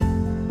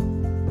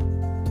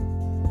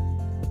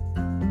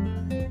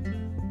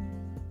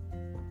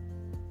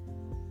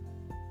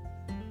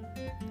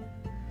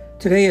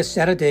Today is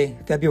Saturday,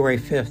 February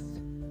 5th.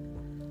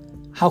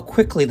 How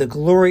quickly the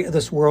glory of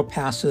this world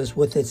passes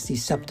with its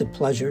deceptive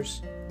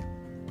pleasures.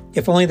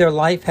 If only their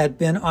life had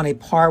been on a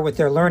par with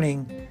their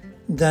learning,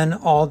 then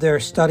all their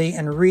study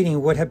and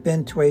reading would have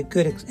been to a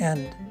good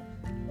end.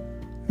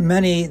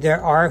 Many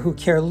there are who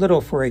care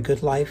little for a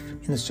good life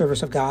in the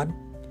service of God,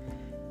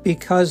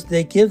 because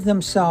they give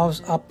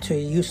themselves up to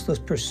useless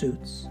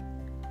pursuits.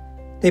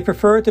 They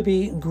prefer to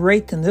be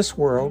great in this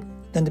world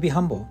than to be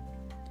humble,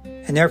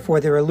 and therefore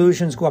their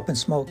illusions go up in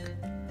smoke.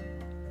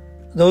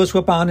 Those who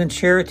abound in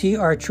charity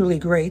are truly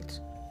great,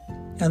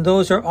 and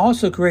those are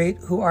also great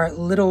who are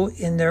little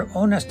in their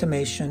own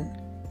estimation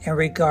and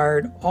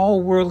regard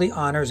all worldly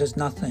honors as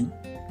nothing.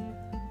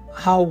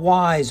 How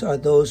wise are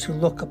those who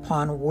look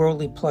upon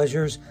worldly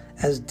pleasures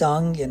as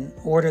dung in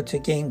order to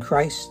gain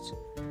Christ?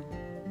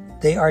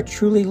 They are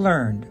truly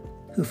learned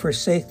who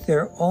forsake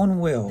their own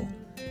will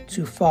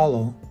to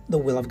follow the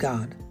will of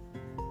God.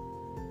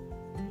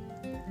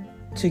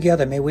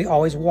 Together may we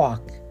always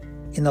walk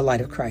in the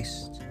light of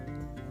Christ.